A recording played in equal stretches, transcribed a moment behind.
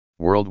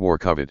World War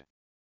COVID.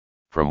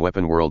 From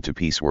Weapon World to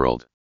Peace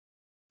World.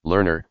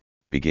 Learner,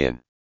 begin.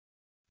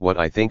 What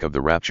I think of the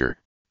rapture,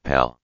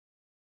 pal.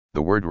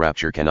 The word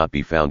rapture cannot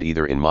be found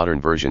either in modern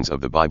versions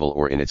of the Bible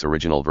or in its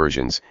original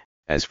versions,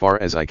 as far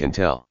as I can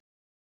tell.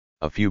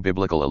 A few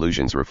biblical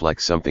allusions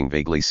reflect something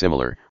vaguely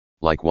similar,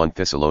 like 1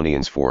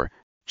 Thessalonians 4,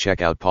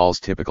 check out Paul's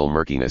typical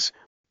murkiness,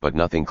 but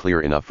nothing clear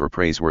enough for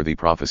praiseworthy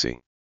prophecy.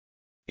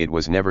 It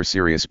was never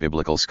serious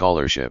biblical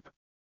scholarship.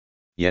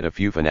 Yet a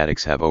few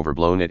fanatics have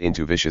overblown it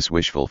into vicious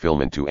wish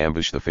fulfillment to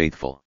ambush the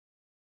faithful.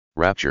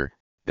 Rapture,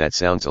 that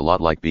sounds a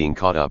lot like being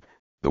caught up,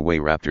 the way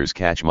raptors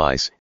catch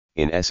mice.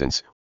 In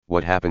essence,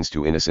 what happens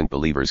to innocent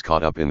believers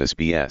caught up in this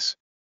BS?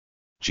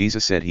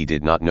 Jesus said he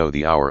did not know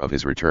the hour of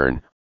his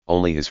return,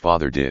 only his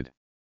Father did.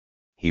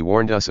 He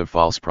warned us of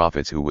false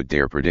prophets who would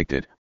dare predict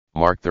it,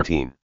 Mark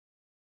 13.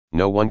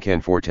 No one can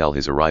foretell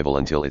his arrival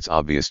until it's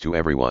obvious to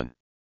everyone.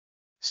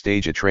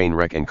 Stage a train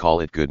wreck and call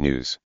it good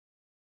news.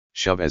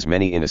 Shove as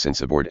many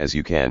innocents aboard as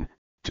you can,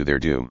 to their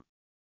doom.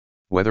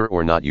 Whether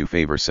or not you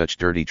favor such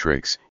dirty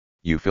tricks,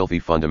 you filthy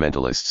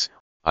fundamentalists,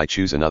 I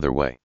choose another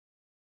way.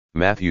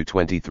 Matthew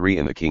 23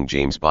 in the King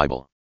James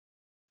Bible.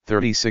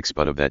 36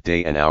 But of that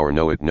day and hour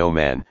knoweth no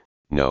man,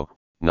 no,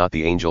 not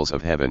the angels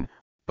of heaven,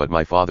 but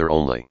my Father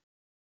only.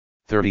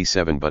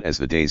 37 But as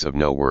the days of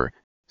Noah were,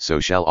 so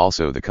shall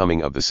also the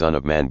coming of the Son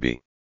of Man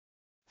be.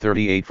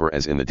 38 For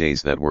as in the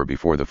days that were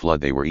before the flood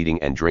they were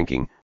eating and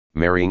drinking,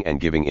 marrying and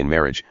giving in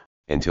marriage,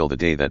 until the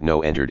day that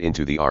Noah entered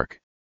into the ark.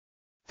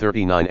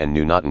 39 And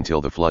knew not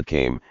until the flood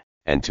came,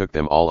 and took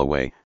them all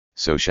away,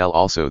 so shall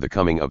also the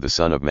coming of the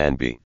Son of Man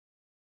be.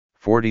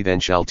 40 Then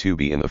shall two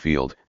be in the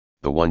field,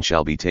 the one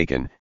shall be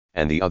taken,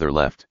 and the other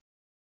left.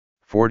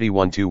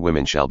 41 Two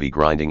women shall be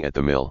grinding at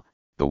the mill,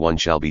 the one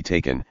shall be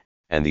taken,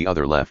 and the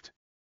other left.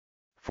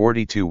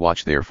 42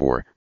 Watch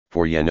therefore,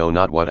 for ye know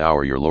not what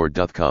hour your Lord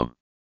doth come.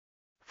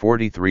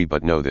 43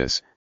 But know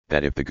this,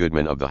 that if the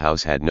goodman of the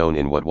house had known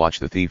in what watch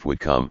the thief would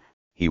come,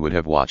 he would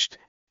have watched,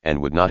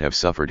 and would not have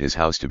suffered his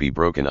house to be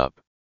broken up.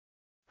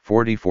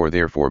 44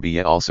 Therefore be ye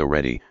also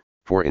ready,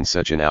 for in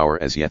such an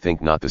hour as ye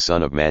think not the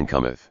Son of Man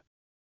cometh.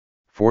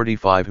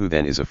 45 Who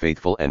then is a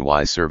faithful and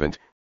wise servant,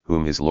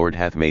 whom his Lord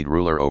hath made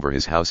ruler over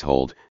his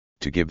household,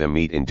 to give them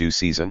meat in due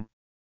season?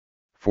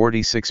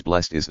 46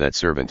 Blessed is that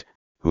servant,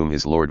 whom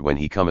his Lord when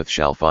he cometh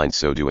shall find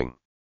so doing.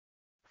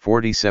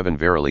 47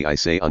 Verily I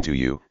say unto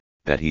you,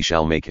 that he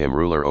shall make him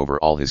ruler over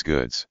all his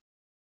goods.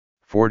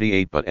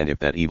 48 But and if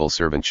that evil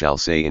servant shall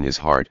say in his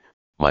heart,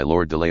 My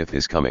Lord delayeth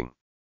his coming.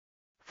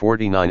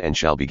 49 And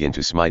shall begin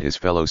to smite his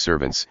fellow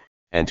servants,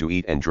 and to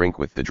eat and drink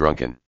with the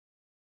drunken.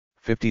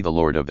 50 The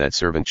Lord of that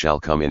servant shall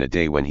come in a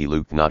day when he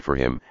looked not for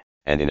him,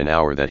 and in an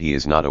hour that he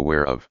is not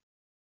aware of.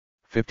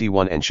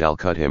 51 And shall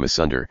cut him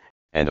asunder,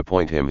 and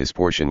appoint him his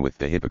portion with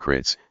the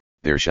hypocrites,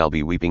 there shall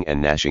be weeping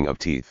and gnashing of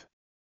teeth.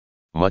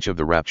 Much of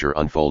the rapture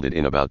unfolded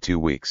in about 2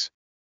 weeks.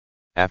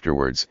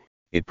 Afterwards,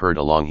 it purred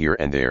along here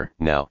and there,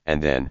 now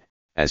and then,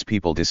 as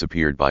people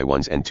disappeared by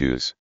ones and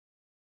twos.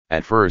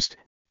 At first,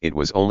 it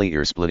was only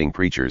ear-splitting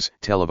preachers,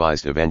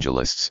 televised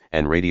evangelists,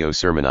 and radio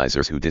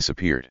sermonizers who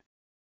disappeared.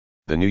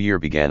 The new year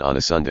began on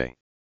a Sunday.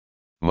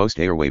 Most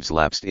airwaves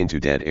lapsed into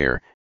dead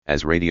air,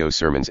 as radio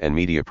sermons and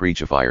media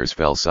preachifiers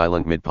fell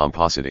silent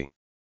mid-pomposity.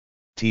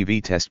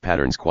 TV test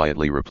patterns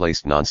quietly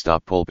replaced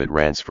non-stop pulpit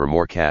rants for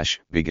more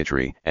cash,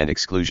 bigotry, and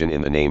exclusion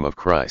in the name of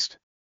Christ.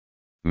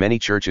 Many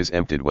churches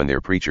emptied when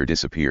their preacher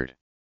disappeared.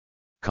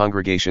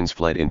 Congregations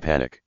fled in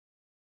panic.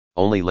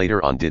 Only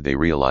later on did they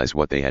realize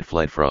what they had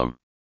fled from.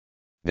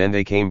 Then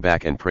they came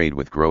back and prayed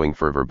with growing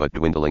fervor but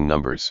dwindling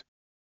numbers.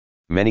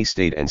 Many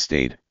stayed and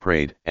stayed,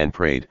 prayed and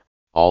prayed,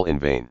 all in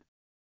vain.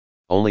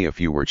 Only a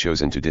few were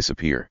chosen to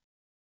disappear.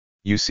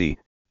 You see,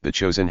 the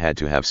chosen had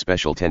to have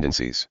special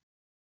tendencies.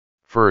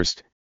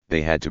 First,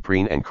 they had to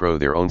preen and crow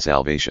their own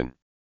salvation.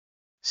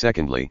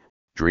 Secondly,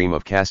 dream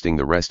of casting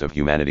the rest of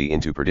humanity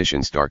into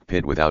perdition's dark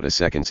pit without a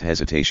second's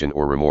hesitation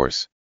or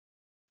remorse.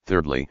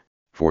 Thirdly,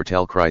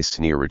 foretell Christ's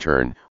near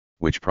return,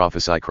 which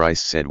prophesy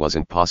Christ said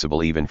wasn't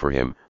possible even for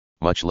him,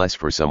 much less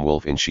for some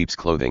wolf in sheep's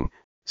clothing,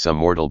 some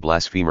mortal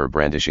blasphemer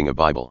brandishing a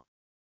Bible.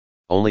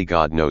 Only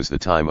God knows the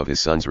time of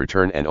his Son's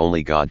return and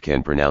only God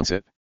can pronounce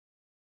it.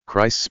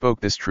 Christ spoke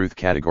this truth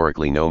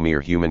categorically, no mere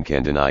human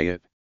can deny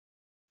it.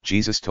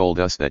 Jesus told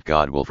us that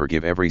God will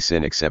forgive every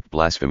sin except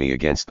blasphemy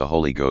against the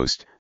Holy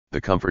Ghost, the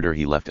Comforter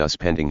he left us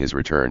pending his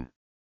return.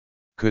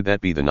 Could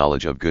that be the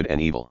knowledge of good and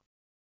evil?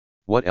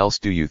 What else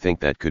do you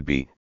think that could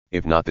be,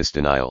 if not this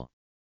denial?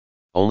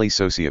 Only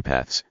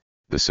sociopaths,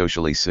 the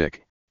socially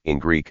sick, in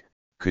Greek,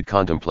 could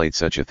contemplate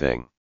such a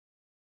thing.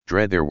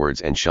 Dread their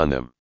words and shun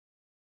them.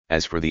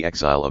 As for the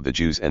exile of the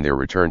Jews and their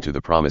return to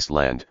the promised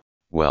land,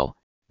 well,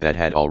 that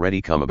had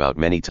already come about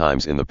many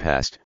times in the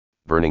past,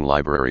 burning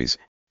libraries,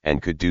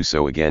 and could do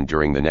so again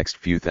during the next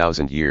few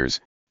thousand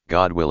years,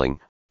 God willing,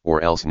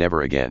 or else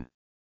never again.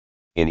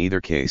 In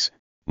either case,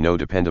 no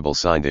dependable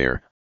sign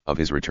there, of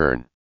his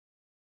return.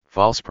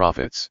 False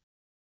prophets.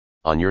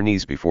 On your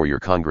knees before your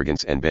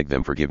congregants and beg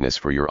them forgiveness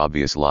for your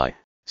obvious lie,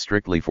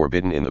 strictly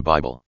forbidden in the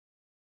Bible.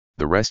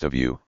 The rest of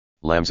you,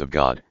 lambs of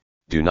God,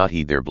 Do not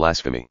heed their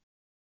blasphemy.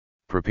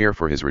 Prepare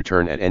for his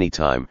return at any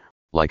time,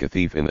 like a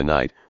thief in the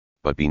night,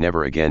 but be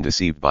never again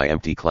deceived by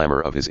empty clamor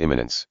of his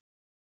imminence.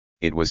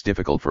 It was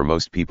difficult for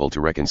most people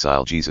to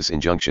reconcile Jesus'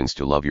 injunctions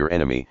to love your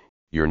enemy,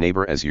 your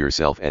neighbor as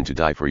yourself, and to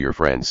die for your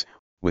friends,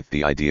 with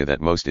the idea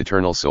that most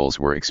eternal souls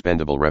were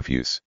expendable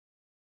refuse.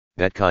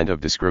 That kind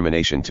of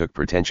discrimination took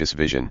pretentious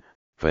vision,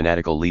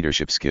 fanatical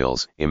leadership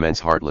skills,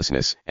 immense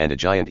heartlessness, and a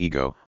giant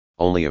ego.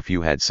 Only a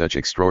few had such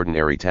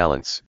extraordinary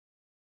talents.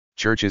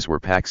 Churches were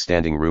packed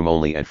standing room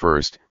only at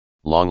first,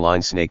 long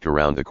lines snaked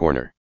around the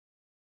corner.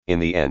 In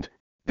the end,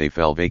 they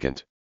fell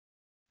vacant.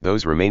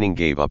 Those remaining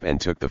gave up and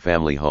took the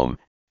family home,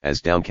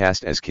 as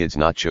downcast as kids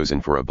not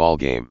chosen for a ball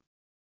game.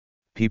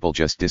 People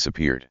just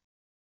disappeared.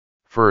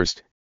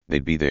 First,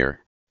 they'd be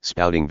there,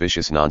 spouting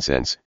vicious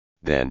nonsense,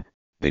 then,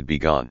 they'd be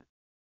gone.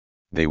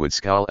 They would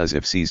scowl as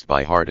if seized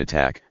by heart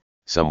attack,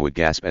 some would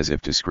gasp as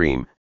if to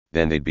scream,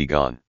 then they'd be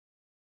gone.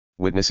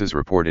 Witnesses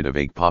reported a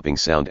vague popping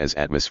sound as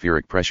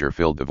atmospheric pressure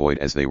filled the void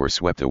as they were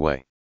swept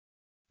away.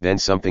 Then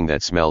something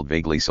that smelled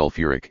vaguely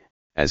sulfuric,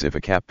 as if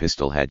a cap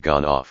pistol had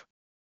gone off.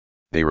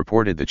 They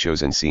reported the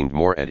chosen seemed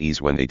more at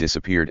ease when they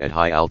disappeared at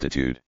high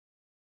altitude.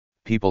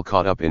 People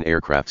caught up in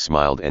aircraft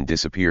smiled and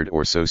disappeared,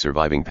 or so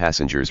surviving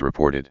passengers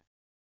reported.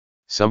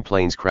 Some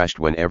planes crashed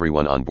when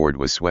everyone on board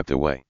was swept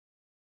away.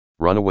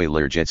 Runaway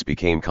Learjets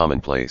became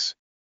commonplace.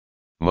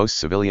 Most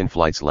civilian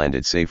flights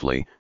landed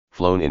safely,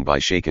 flown in by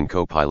shaken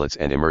co-pilots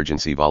and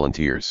emergency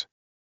volunteers.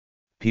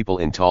 People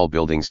in tall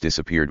buildings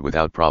disappeared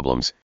without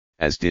problems,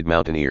 as did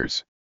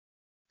mountaineers.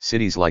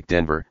 Cities like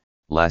Denver,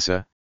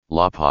 Lhasa,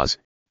 La Paz,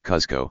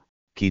 Cuzco,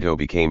 Quito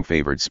became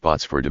favored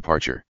spots for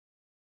departure.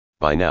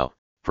 By now,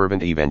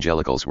 fervent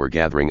evangelicals were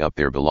gathering up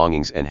their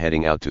belongings and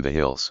heading out to the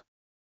hills.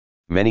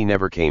 Many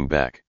never came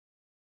back.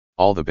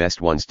 All the best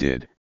ones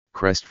did,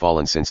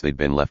 crestfallen since they'd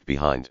been left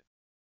behind.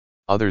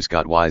 Others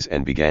got wise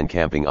and began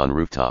camping on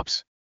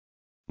rooftops.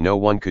 No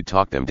one could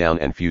talk them down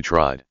and few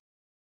tried.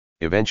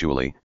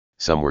 Eventually,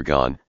 some were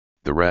gone,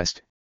 the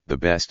rest, the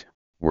best,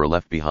 were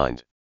left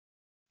behind.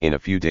 In a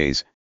few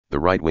days, the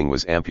right wing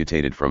was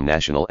amputated from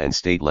national and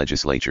state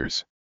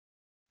legislatures.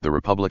 The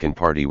Republican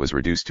Party was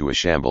reduced to a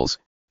shambles,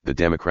 the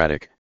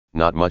Democratic,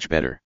 not much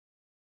better.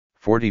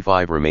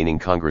 45 remaining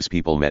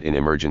congresspeople met in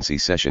emergency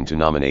session to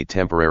nominate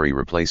temporary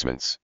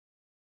replacements.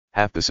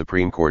 Half the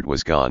Supreme Court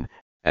was gone,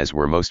 as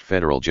were most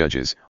federal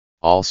judges,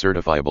 all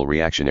certifiable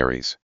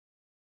reactionaries.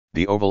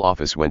 The Oval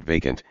Office went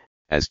vacant,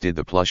 as did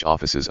the plush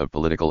offices of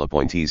political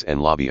appointees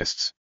and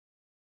lobbyists.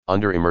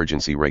 Under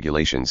emergency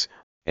regulations,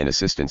 an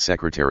assistant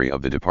secretary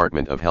of the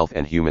Department of Health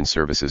and Human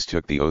Services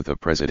took the oath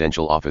of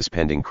presidential office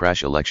pending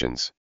crash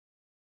elections.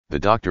 The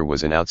doctor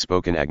was an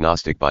outspoken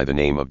agnostic by the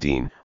name of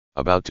Dean,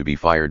 about to be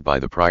fired by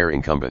the prior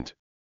incumbent.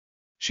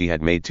 She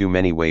had made too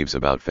many waves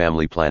about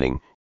family planning,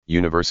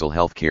 universal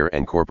health care,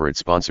 and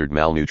corporate-sponsored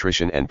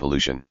malnutrition and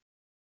pollution.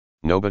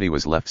 Nobody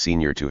was left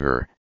senior to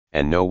her,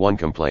 and no one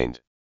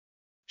complained.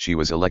 She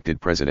was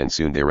elected president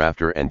soon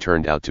thereafter and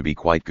turned out to be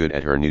quite good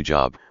at her new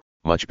job,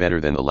 much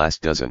better than the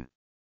last dozen.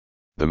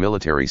 The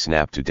military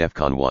snapped to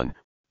DEFCON 1,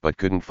 but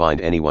couldn't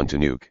find anyone to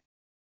nuke.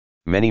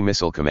 Many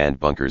missile command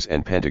bunkers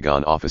and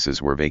Pentagon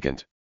offices were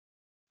vacant.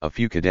 A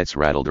few cadets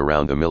rattled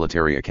around the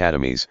military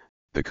academies.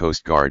 The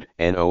Coast Guard,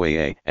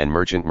 NOAA, and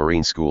Merchant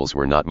Marine schools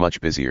were not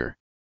much busier.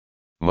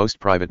 Most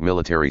private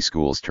military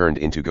schools turned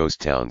into ghost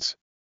towns.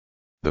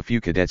 The few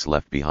cadets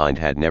left behind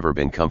had never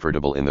been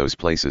comfortable in those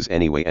places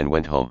anyway and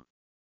went home.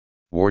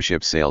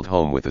 Warships sailed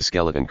home with a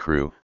skeleton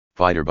crew,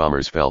 fighter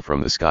bombers fell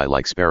from the sky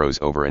like sparrows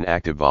over an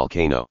active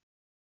volcano.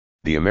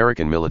 The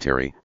American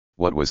military,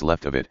 what was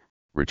left of it,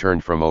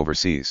 returned from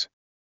overseas.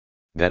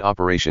 That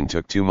operation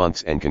took 2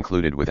 months and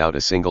concluded without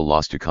a single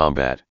loss to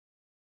combat.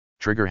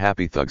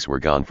 Trigger-happy thugs were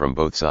gone from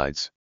both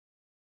sides.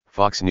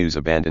 Fox News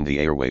abandoned the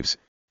airwaves,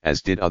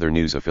 as did other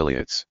news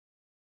affiliates.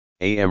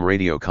 AM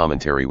radio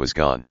commentary was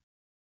gone.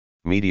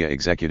 Media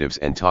executives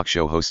and talk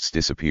show hosts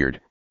disappeared,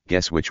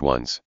 guess which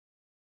ones?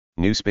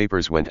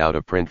 Newspapers went out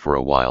of print for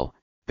a while,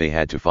 they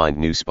had to find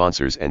new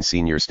sponsors and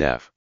senior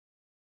staff.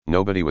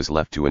 Nobody was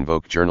left to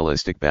invoke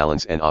journalistic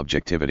balance and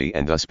objectivity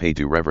and thus pay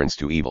due reverence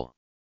to evil.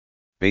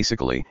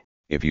 Basically,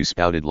 if you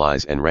spouted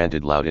lies and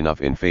ranted loud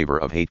enough in favor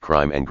of hate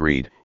crime and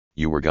greed,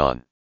 you were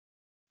gone.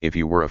 If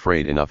you were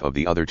afraid enough of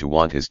the other to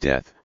want his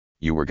death,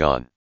 you were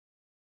gone.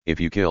 If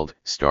you killed,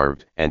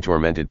 starved, and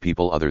tormented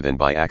people other than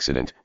by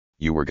accident,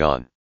 you were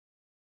gone.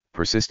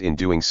 Persist in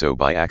doing so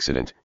by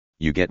accident,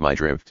 you get my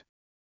drift.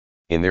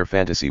 In their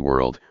fantasy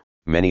world,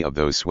 many of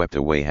those swept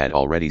away had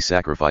already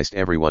sacrificed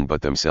everyone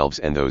but themselves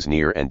and those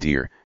near and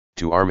dear,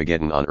 to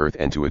Armageddon on earth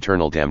and to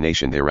eternal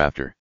damnation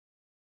thereafter.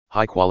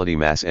 High-quality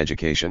mass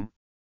education?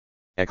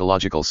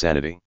 Ecological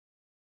sanity?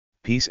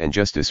 Peace and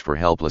justice for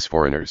helpless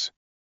foreigners?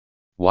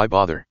 Why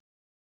bother?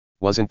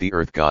 Wasn't the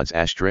earth God's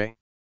ashtray?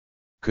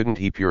 Couldn't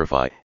he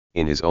purify,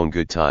 in his own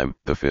good time,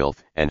 the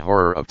filth and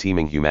horror of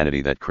teeming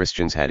humanity that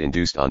Christians had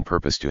induced on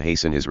purpose to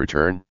hasten his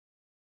return?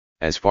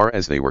 As far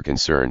as they were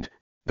concerned,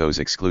 those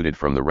excluded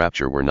from the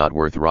rapture were not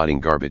worth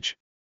rotting garbage.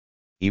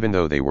 Even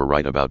though they were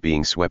right about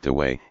being swept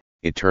away,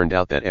 It turned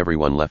out that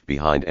everyone left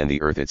behind and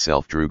the earth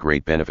itself drew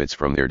great benefits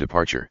from their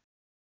departure.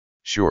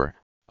 Sure,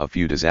 a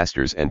few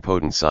disasters and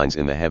potent signs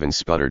in the heavens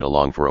sputtered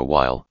along for a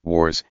while,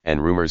 wars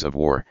and rumors of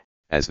war,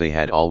 as they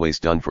had always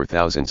done for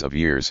thousands of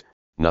years,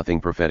 nothing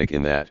prophetic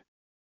in that.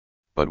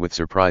 But with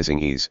surprising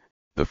ease,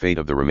 the fate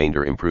of the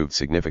remainder improved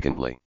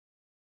significantly.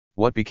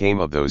 What became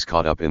of those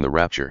caught up in the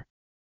rapture?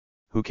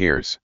 Who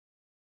cares?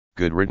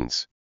 Good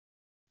riddance.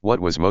 What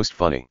was most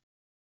funny?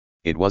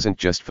 It wasn't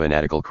just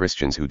fanatical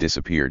Christians who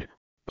disappeared,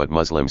 but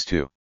Muslims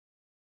too.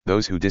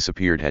 Those who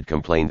disappeared had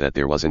complained that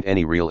there wasn't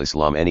any real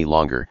Islam any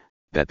longer,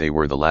 that they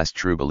were the last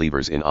true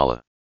believers in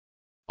Allah.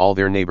 All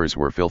their neighbors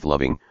were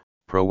filth-loving,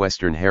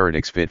 pro-Western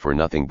heretics fit for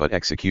nothing but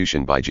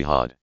execution by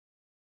jihad.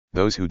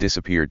 Those who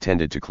disappeared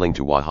tended to cling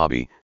to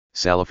Wahhabi,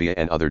 Salafia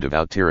and other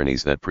devout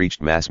tyrannies that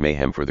preached mass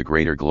mayhem for the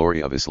greater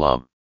glory of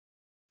Islam.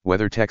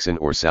 Whether Texan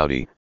or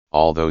Saudi,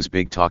 all those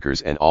big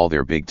talkers and all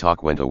their big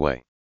talk went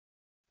away.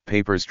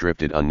 Papers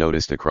drifted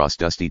unnoticed across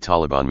dusty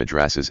Taliban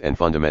madrasas and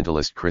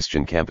fundamentalist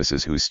Christian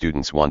campuses whose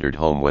students wandered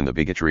home when the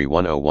Bigotry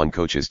 101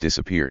 coaches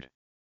disappeared.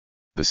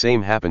 The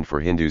same happened for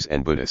Hindus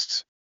and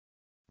Buddhists.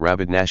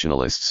 Rabid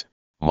nationalists,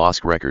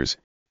 mosque wreckers,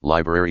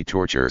 library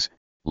torturers,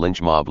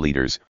 lynch mob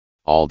leaders,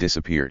 all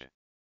disappeared.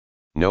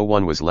 No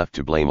one was left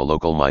to blame a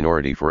local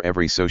minority for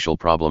every social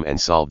problem and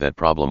solve that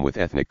problem with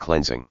ethnic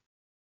cleansing.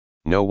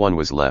 No one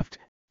was left,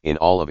 in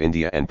all of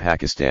India and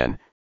Pakistan,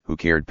 who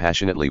cared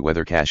passionately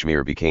whether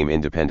Kashmir became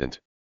independent.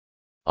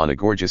 On a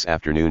gorgeous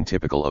afternoon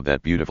typical of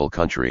that beautiful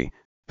country,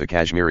 the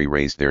Kashmiri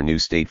raised their new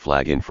state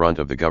flag in front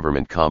of the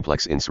government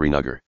complex in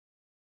Srinagar.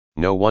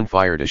 No one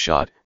fired a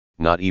shot,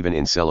 not even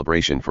in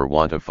celebration for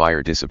want of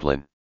fire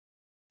discipline.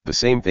 The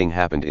same thing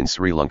happened in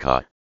Sri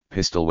Lanka,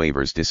 pistol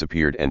wavers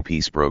disappeared and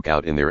peace broke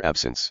out in their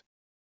absence.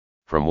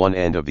 From one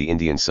end of the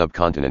Indian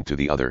subcontinent to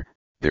the other,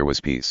 there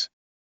was peace.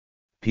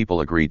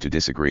 People agreed to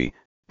disagree,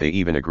 they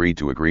even agreed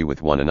to agree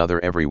with one another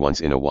every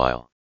once in a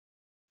while.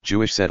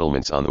 Jewish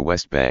settlements on the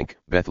West Bank,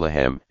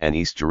 Bethlehem, and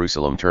East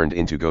Jerusalem turned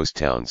into ghost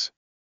towns.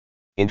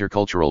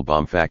 Intercultural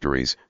bomb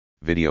factories,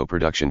 video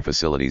production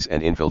facilities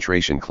and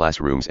infiltration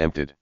classrooms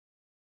emptied.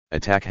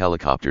 Attack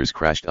helicopters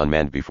crashed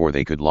unmanned before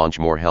they could launch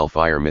more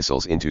Hellfire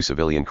missiles into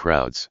civilian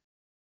crowds.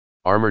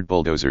 Armored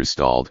bulldozers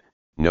stalled,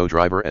 no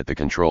driver at the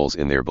controls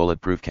in their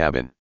bulletproof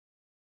cabin.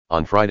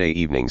 On Friday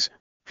evenings,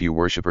 few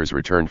worshippers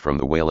returned from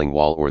the Wailing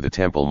Wall or the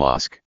Temple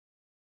Mosque.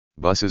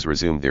 Buses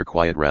resumed their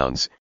quiet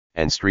rounds,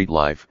 and street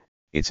life,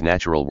 its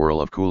natural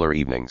whirl of cooler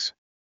evenings.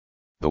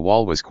 The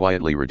wall was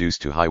quietly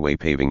reduced to highway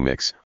paving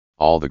mix,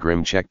 all the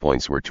grim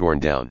checkpoints were torn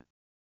down.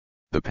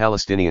 The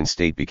Palestinian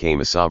state became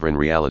a sovereign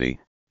reality,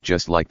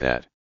 just like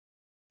that.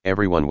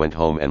 Everyone went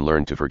home and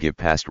learned to forgive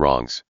past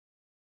wrongs.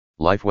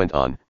 Life went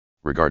on,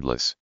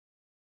 regardless.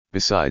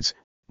 Besides,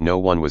 no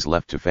one was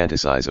left to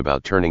fantasize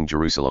about turning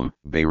Jerusalem,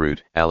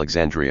 Beirut,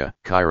 Alexandria,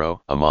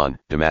 Cairo, Amman,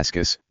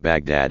 Damascus,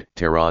 Baghdad,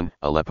 Tehran,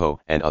 Aleppo,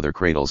 and other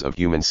cradles of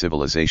human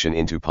civilization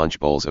into punch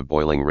bowls of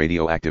boiling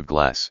radioactive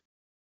glass.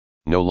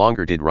 No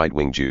longer did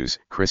right-wing Jews,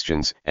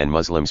 Christians, and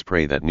Muslims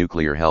pray that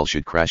nuclear hell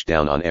should crash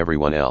down on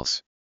everyone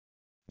else.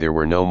 There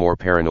were no more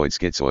paranoid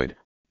schizoid,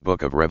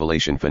 Book of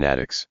Revelation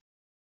fanatics.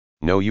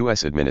 No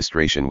U.S.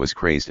 administration was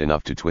crazed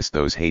enough to twist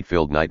those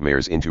hate-filled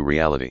nightmares into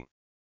reality.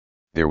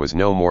 There was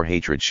no more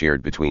hatred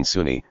shared between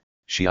Sunni,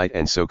 Shiite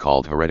and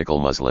so-called heretical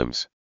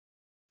Muslims.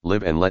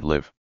 Live and let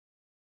live.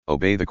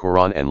 Obey the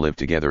Quran and live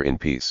together in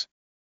peace.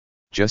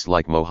 Just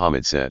like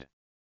Muhammad said.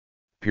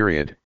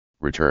 Period.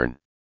 Return.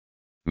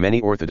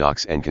 Many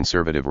Orthodox and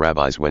conservative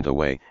rabbis went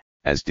away,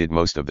 as did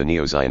most of the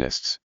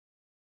neo-Zionists.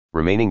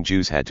 Remaining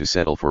Jews had to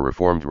settle for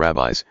Reformed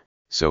rabbis,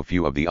 so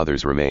few of the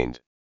others remained.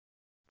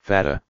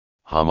 Fatah,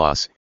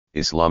 Hamas,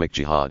 Islamic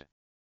Jihad.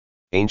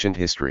 Ancient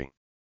history.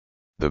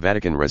 The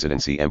Vatican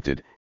residency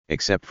emptied,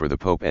 except for the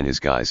Pope and his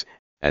guys,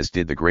 as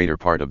did the greater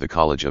part of the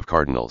College of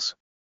Cardinals.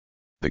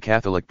 The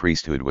Catholic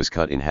priesthood was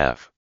cut in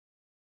half.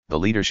 The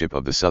leadership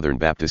of the Southern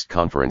Baptist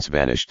Conference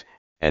vanished,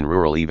 and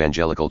rural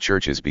evangelical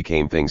churches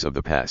became things of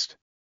the past.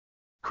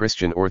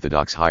 Christian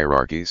Orthodox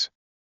hierarchies.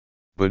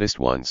 Buddhist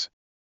ones.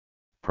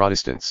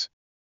 Protestants.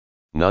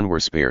 None were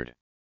spared.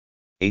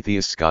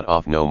 Atheists got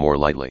off no more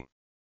lightly.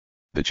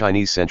 The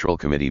Chinese Central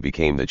Committee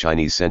became the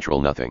Chinese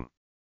Central Nothing.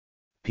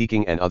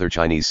 Peking and other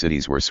Chinese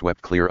cities were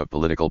swept clear of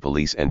political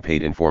police and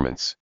paid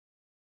informants.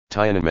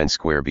 Tiananmen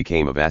Square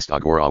became a vast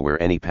agora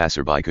where any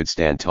passerby could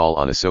stand tall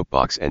on a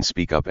soapbox and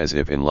speak up as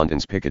if in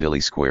London's Piccadilly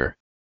Square.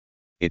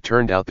 It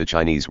turned out the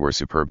Chinese were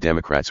superb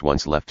democrats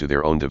once left to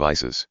their own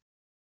devices.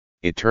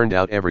 It turned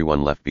out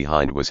everyone left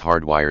behind was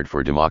hardwired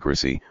for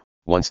democracy,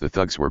 once the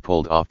thugs were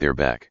pulled off their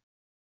back.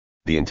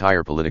 The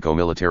entire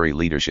politico-military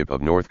leadership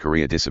of North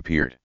Korea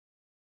disappeared.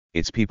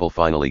 Its people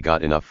finally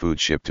got enough food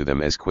shipped to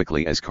them as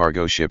quickly as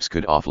cargo ships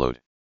could offload.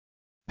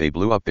 They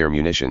blew up their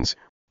munitions,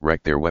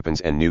 wrecked their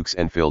weapons and nukes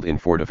and filled in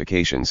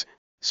fortifications,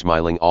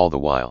 smiling all the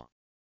while.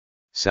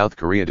 South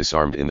Korea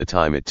disarmed in the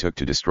time it took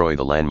to destroy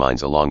the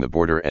landmines along the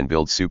border and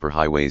build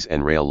superhighways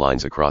and rail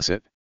lines across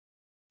it.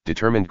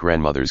 Determined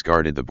grandmothers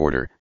guarded the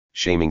border,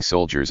 shaming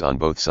soldiers on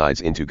both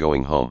sides into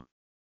going home.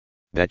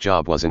 That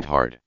job wasn't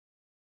hard.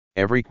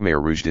 Every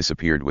Khmer Rouge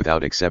disappeared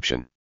without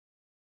exception.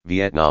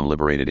 Vietnam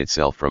liberated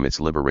itself from its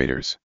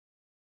liberators.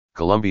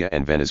 Colombia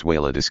and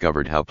Venezuela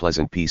discovered how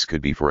pleasant peace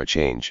could be for a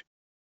change.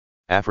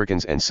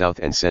 Africans and South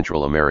and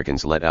Central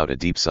Americans let out a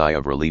deep sigh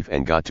of relief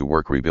and got to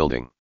work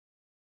rebuilding.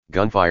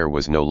 Gunfire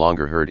was no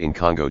longer heard in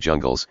Congo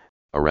jungles,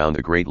 around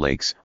the Great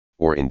Lakes,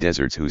 or in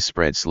deserts whose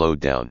spread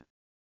slowed down.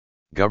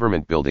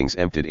 Government buildings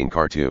emptied in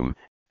Khartoum,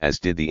 as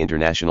did the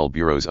international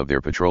bureaus of their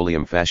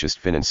petroleum fascist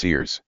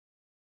financiers.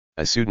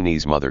 A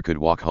Sudanese mother could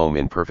walk home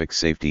in perfect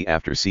safety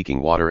after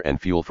seeking water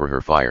and fuel for her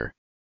fire.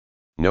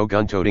 No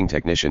gun-toting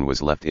technician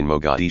was left in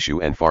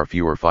Mogadishu and far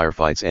fewer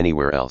firefights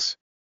anywhere else.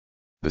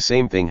 The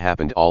same thing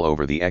happened all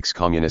over the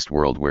ex-communist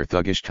world where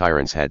thuggish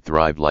tyrants had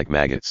thrived like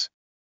maggots.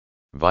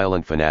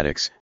 Violent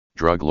fanatics,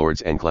 drug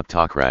lords and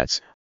kleptocrats,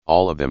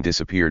 all of them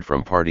disappeared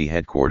from party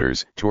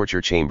headquarters,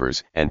 torture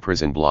chambers, and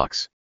prison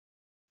blocks.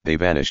 They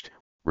vanished,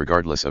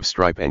 regardless of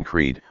stripe and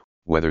creed,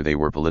 whether they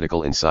were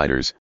political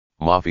insiders,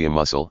 mafia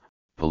muscle,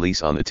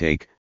 police on the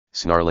take,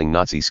 snarling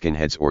Nazi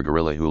skinheads or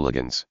guerrilla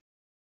hooligans.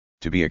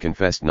 To be a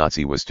confessed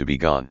Nazi was to be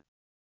gone.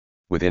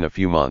 Within a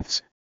few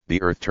months,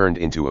 the earth turned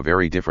into a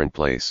very different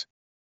place.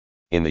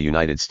 In the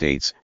United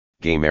States,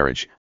 gay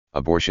marriage,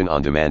 abortion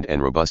on demand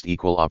and robust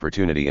equal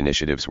opportunity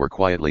initiatives were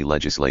quietly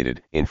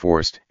legislated,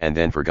 enforced, and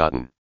then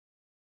forgotten.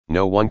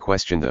 No one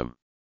questioned them.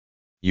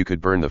 You could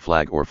burn the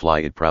flag or fly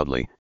it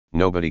proudly,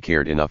 nobody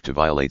cared enough to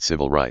violate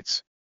civil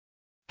rights.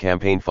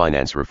 Campaign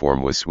finance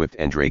reform was swift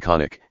and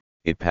draconic,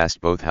 it passed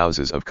both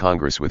houses of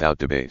Congress without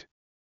debate.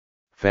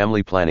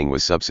 Family planning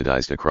was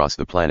subsidized across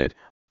the planet,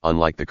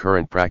 unlike the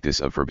current practice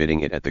of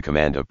forbidding it at the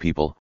command of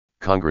people,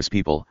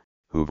 Congresspeople,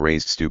 who've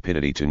raised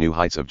stupidity to new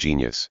heights of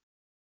genius.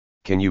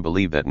 Can you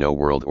believe that no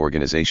world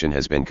organization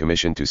has been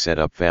commissioned to set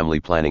up family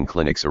planning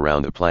clinics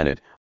around the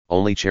planet,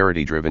 only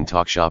charity-driven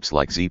talk shops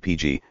like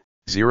ZPG,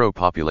 Zero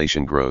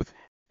Population Growth,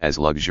 as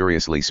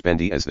luxuriously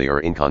spendy as they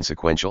are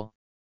inconsequential?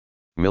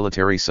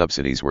 Military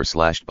subsidies were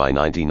slashed by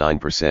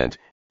 99%,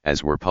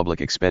 as were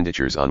public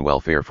expenditures on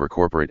welfare for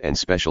corporate and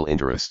special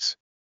interests.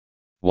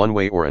 One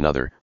way or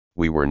another,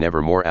 we were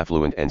never more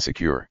affluent and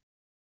secure.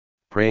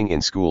 Praying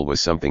in school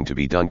was something to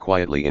be done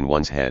quietly in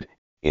one's head,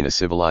 in a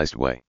civilized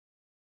way.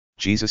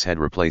 Jesus had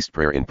replaced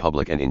prayer in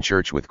public and in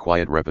church with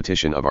quiet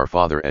repetition of Our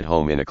Father at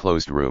home in a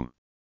closed room.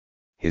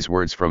 His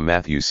words from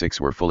Matthew 6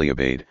 were fully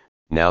obeyed,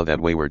 now that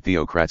wayward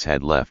theocrats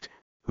had left,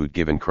 who'd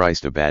given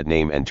Christ a bad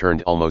name and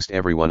turned almost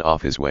everyone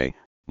off his way,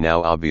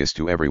 now obvious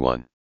to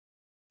everyone.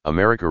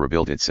 America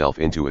rebuilt itself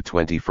into a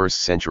 21st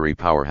century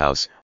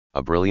powerhouse,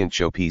 a brilliant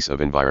showpiece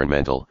of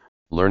environmental,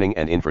 learning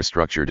and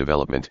infrastructure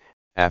development,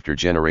 after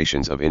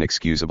generations of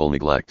inexcusable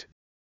neglect.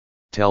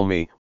 Tell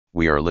me,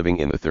 we are living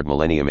in the third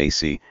millennium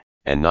AC,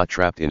 and not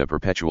trapped in a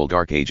perpetual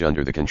dark age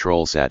under the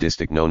control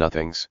sadistic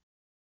know-nothings.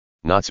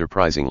 Not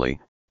surprisingly,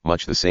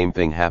 much the same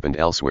thing happened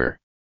elsewhere.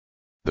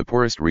 The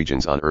poorest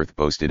regions on Earth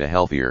boasted a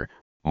healthier,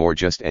 more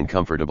just and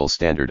comfortable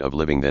standard of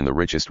living than the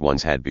richest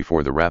ones had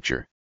before the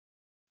Rapture.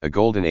 A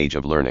golden age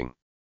of learning.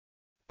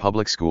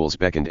 Public schools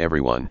beckoned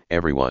everyone,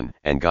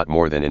 and got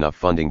more than enough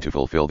funding to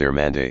fulfill their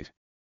mandate.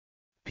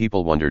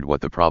 People wondered what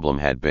the problem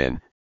had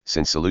been,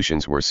 since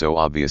solutions were so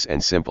obvious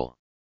and simple.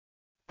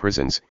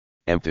 Prisons,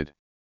 emptied.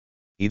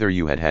 Either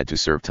you had had to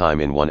serve time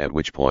in one, at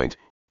which point,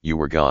 you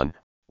were gone,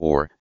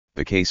 or,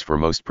 the case for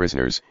most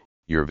prisoners,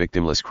 your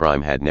victimless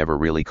crime had never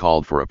really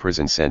called for a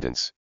prison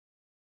sentence.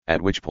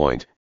 At which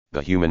point,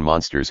 the human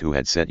monsters who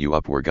had set you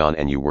up were gone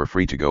and you were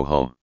free to go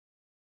home.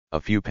 A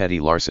few petty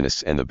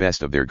larcenists and the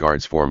best of their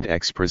guards formed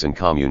ex-prison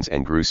communes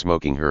and grew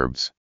smoking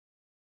herbs.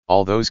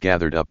 All those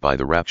gathered up by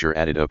the Rapture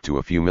added up to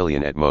a few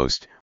million at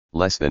most,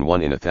 less than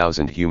 1 in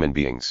 1,000 human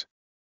beings.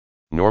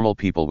 Normal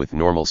people with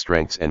normal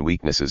strengths and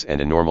weaknesses and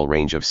a normal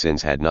range of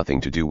sins had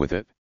nothing to do with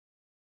it.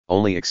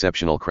 Only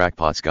exceptional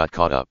crackpots got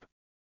caught up.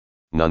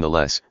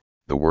 Nonetheless,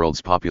 the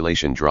world's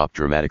population dropped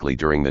dramatically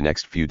during the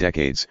next few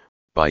decades,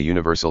 by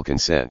universal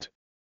consent.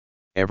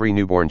 Every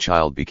newborn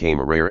child became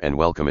a rare and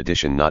welcome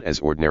addition, not as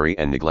ordinary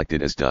and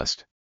neglected as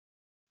dust.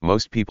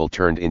 Most people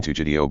turned into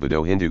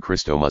Judeo-Buddho-Hindu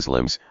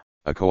Christo-Muslims,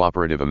 a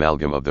cooperative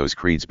amalgam of those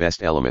creeds'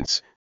 best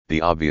elements,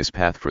 the obvious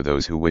path for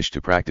those who wish to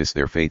practice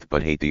their faith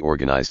but hate the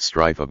organized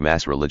strife of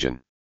mass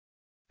religion.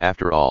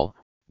 After all,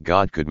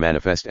 God could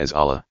manifest as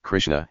Allah,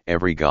 Krishna,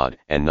 every god,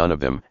 and none of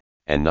them,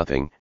 and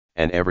nothing,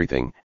 and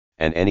everything,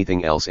 and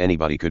anything else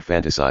anybody could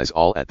fantasize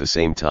all at the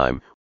same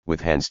time, with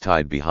hands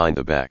tied behind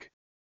the back.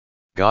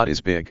 God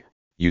is big,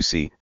 you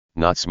see,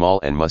 not small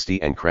and musty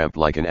and cramped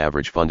like an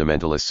average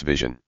fundamentalist's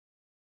vision.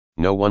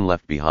 No one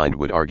left behind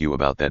would argue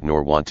about that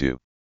nor want to.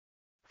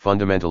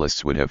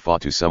 Fundamentalists would have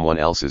fought to someone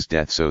else's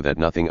death so that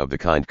nothing of the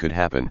kind could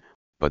happen,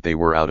 but they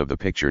were out of the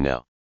picture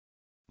now.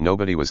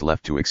 Nobody was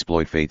left to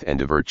exploit faith and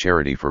divert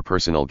charity for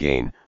personal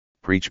gain,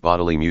 preach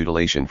bodily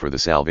mutilation for the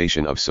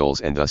salvation of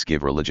souls and thus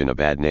give religion a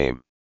bad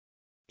name.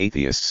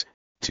 Atheists,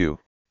 too,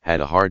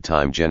 had a hard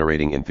time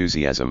generating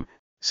enthusiasm,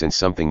 since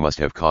something must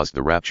have caused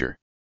the rapture.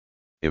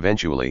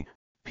 Eventually,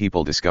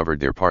 people discovered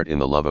their part in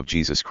the love of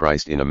Jesus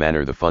Christ in a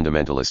manner the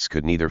fundamentalists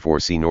could neither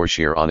foresee nor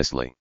share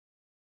honestly.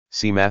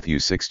 See Matthew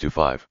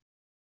 6-5.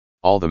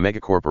 All the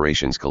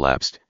megacorporations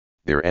collapsed,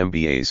 their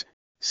MBAs,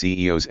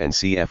 CEOs and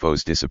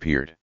CFOs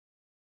disappeared.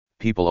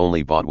 People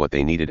only bought what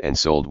they needed and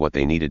sold what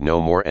they needed, no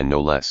more and no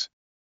less.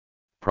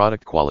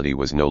 Product quality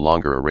was no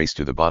longer a race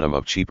to the bottom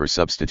of cheaper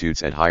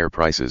substitutes at higher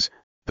prices,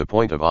 the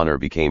point of honor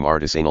became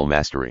artisanal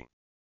mastery.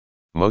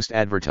 Most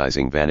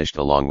advertising vanished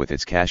along with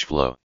its cash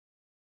flow.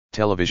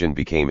 Television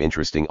became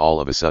interesting all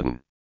of a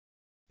sudden.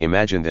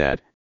 Imagine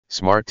that,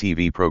 smart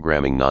TV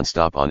programming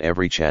non-stop on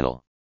every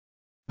channel.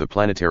 The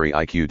planetary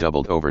IQ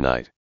doubled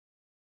overnight.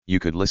 You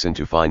could listen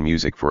to fine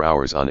music for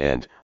hours on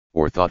end,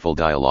 or thoughtful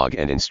dialogue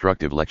and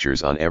instructive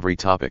lectures on every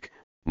topic,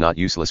 not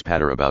useless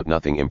patter about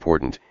nothing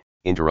important,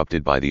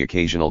 interrupted by the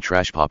occasional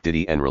trash pop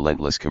ditty and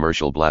relentless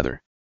commercial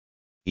blather.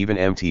 Even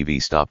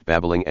MTV stopped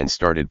babbling and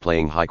started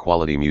playing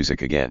high-quality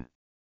music again.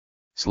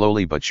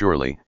 Slowly but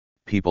surely,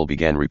 people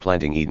began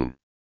replanting Eden.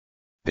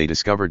 They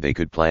discovered they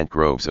could plant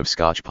groves of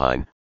Scotch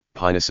pine,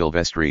 Pinus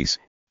sylvestris,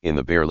 in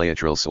the bare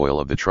lateral soil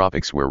of the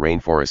tropics where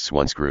rainforests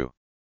once grew.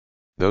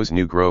 Those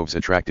new groves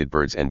attracted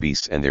birds and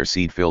beasts and their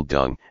seed-filled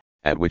dung,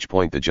 at which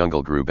point the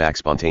jungle grew back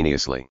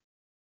spontaneously.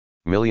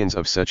 Millions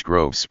of such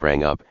groves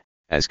sprang up,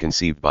 as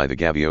conceived by the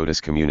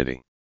Gaviotas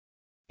community.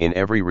 In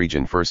every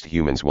region first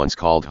humans once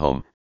called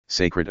home,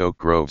 sacred oak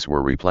groves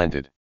were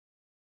replanted.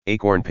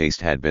 Acorn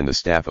paste had been the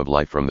staff of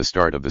life from the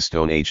start of the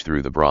Stone Age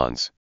through the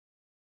Bronze.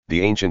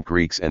 The ancient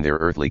Greeks and their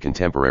earthly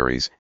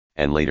contemporaries,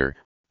 and later,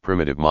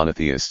 primitive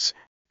monotheists,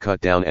 cut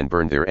down and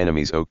burned their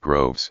enemies' oak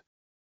groves.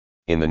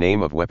 In the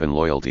name of weapon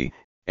loyalty,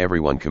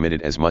 everyone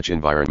committed as much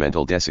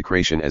environmental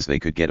desecration as they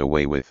could get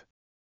away with.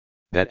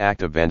 That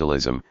act of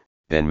vandalism,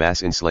 then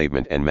mass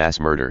enslavement and mass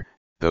murder,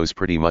 those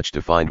pretty much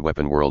defined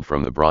weapon world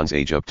from the Bronze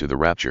Age up to the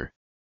Rapture.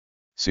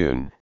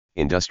 Soon,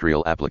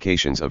 industrial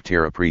applications of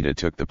terra preta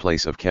took the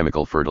place of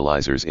chemical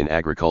fertilizers in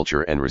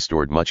agriculture and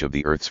restored much of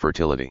the Earth's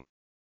fertility.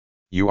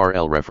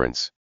 URL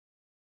reference.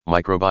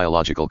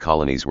 Microbiological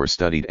colonies were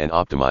studied and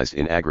optimized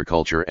in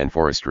agriculture and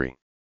forestry.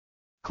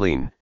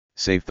 Clean,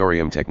 safe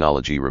thorium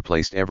technology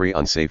replaced every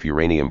unsafe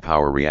uranium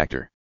power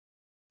reactor.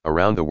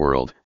 Around the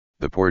world,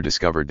 the poor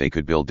discovered they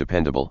could build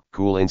dependable,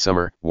 cool in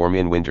summer, warm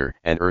in winter,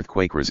 and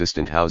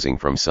earthquake-resistant housing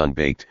from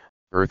sun-baked,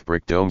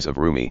 earth-brick domes of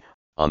Rumi,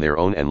 on their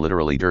own and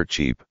literally dirt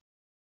cheap.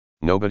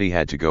 Nobody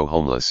had to go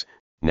homeless,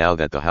 now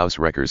that the house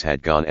wreckers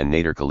had gone and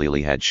Nader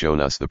Khalili had shown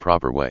us the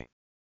proper way.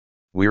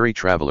 Weary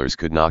travelers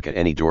could knock at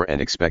any door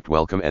and expect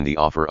welcome and the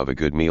offer of a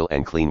good meal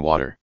and clean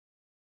water.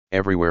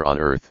 Everywhere on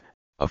earth,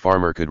 a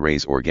farmer could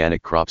raise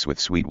organic crops with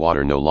sweet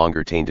water no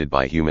longer tainted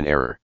by human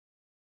error.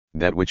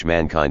 That which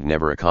mankind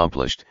never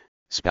accomplished,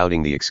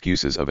 spouting the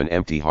excuses of an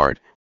empty heart,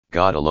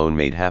 God alone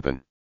made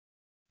happen.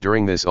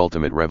 During this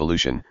ultimate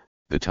revolution,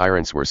 the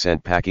tyrants were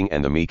sent packing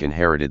and the meek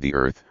inherited the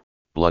earth,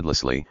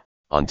 bloodlessly,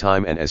 on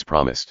time and as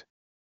promised.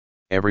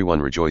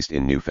 Everyone rejoiced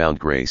in newfound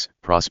grace,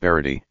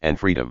 prosperity, and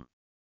freedom.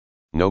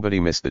 Nobody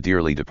missed the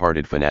dearly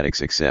departed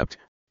fanatics except,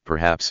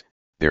 perhaps,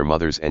 their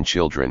mothers and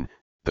children,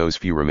 those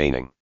few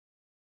remaining.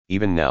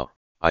 Even now,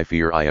 I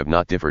fear I have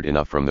not differed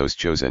enough from those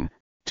chosen,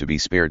 to be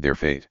spared their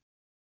fate.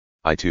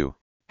 I too,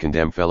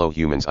 condemn fellow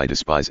humans I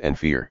despise and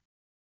fear.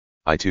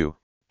 I too,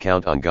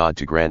 count on God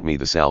to grant me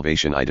the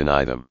salvation I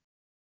deny them.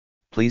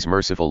 Please,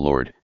 merciful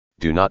Lord,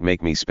 do not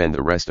make me spend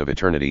the rest of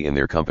eternity in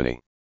their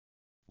company.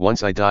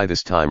 Once I die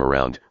this time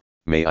around,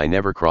 may I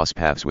never cross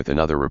paths with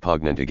another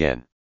repugnant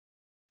again.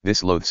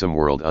 This loathsome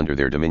world under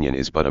their dominion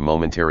is but a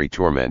momentary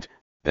torment,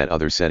 that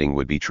other setting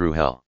would be true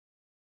hell.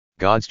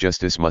 God's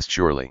justice must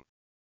surely.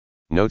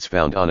 Notes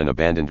found on an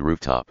abandoned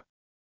rooftop.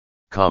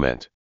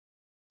 Comment.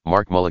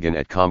 Mark Mulligan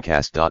at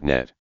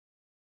Comcast.net